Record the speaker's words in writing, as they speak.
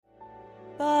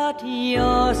But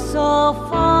you're so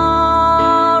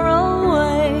far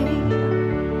away.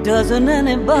 Doesn't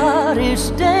anybody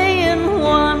stay in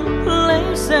one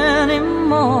place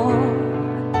anymore?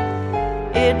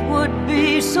 It would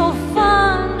be so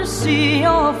fun to see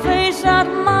your face at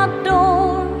my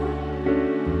door.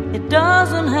 It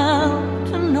doesn't help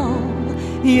to know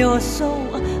you're so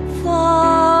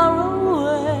far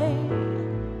away.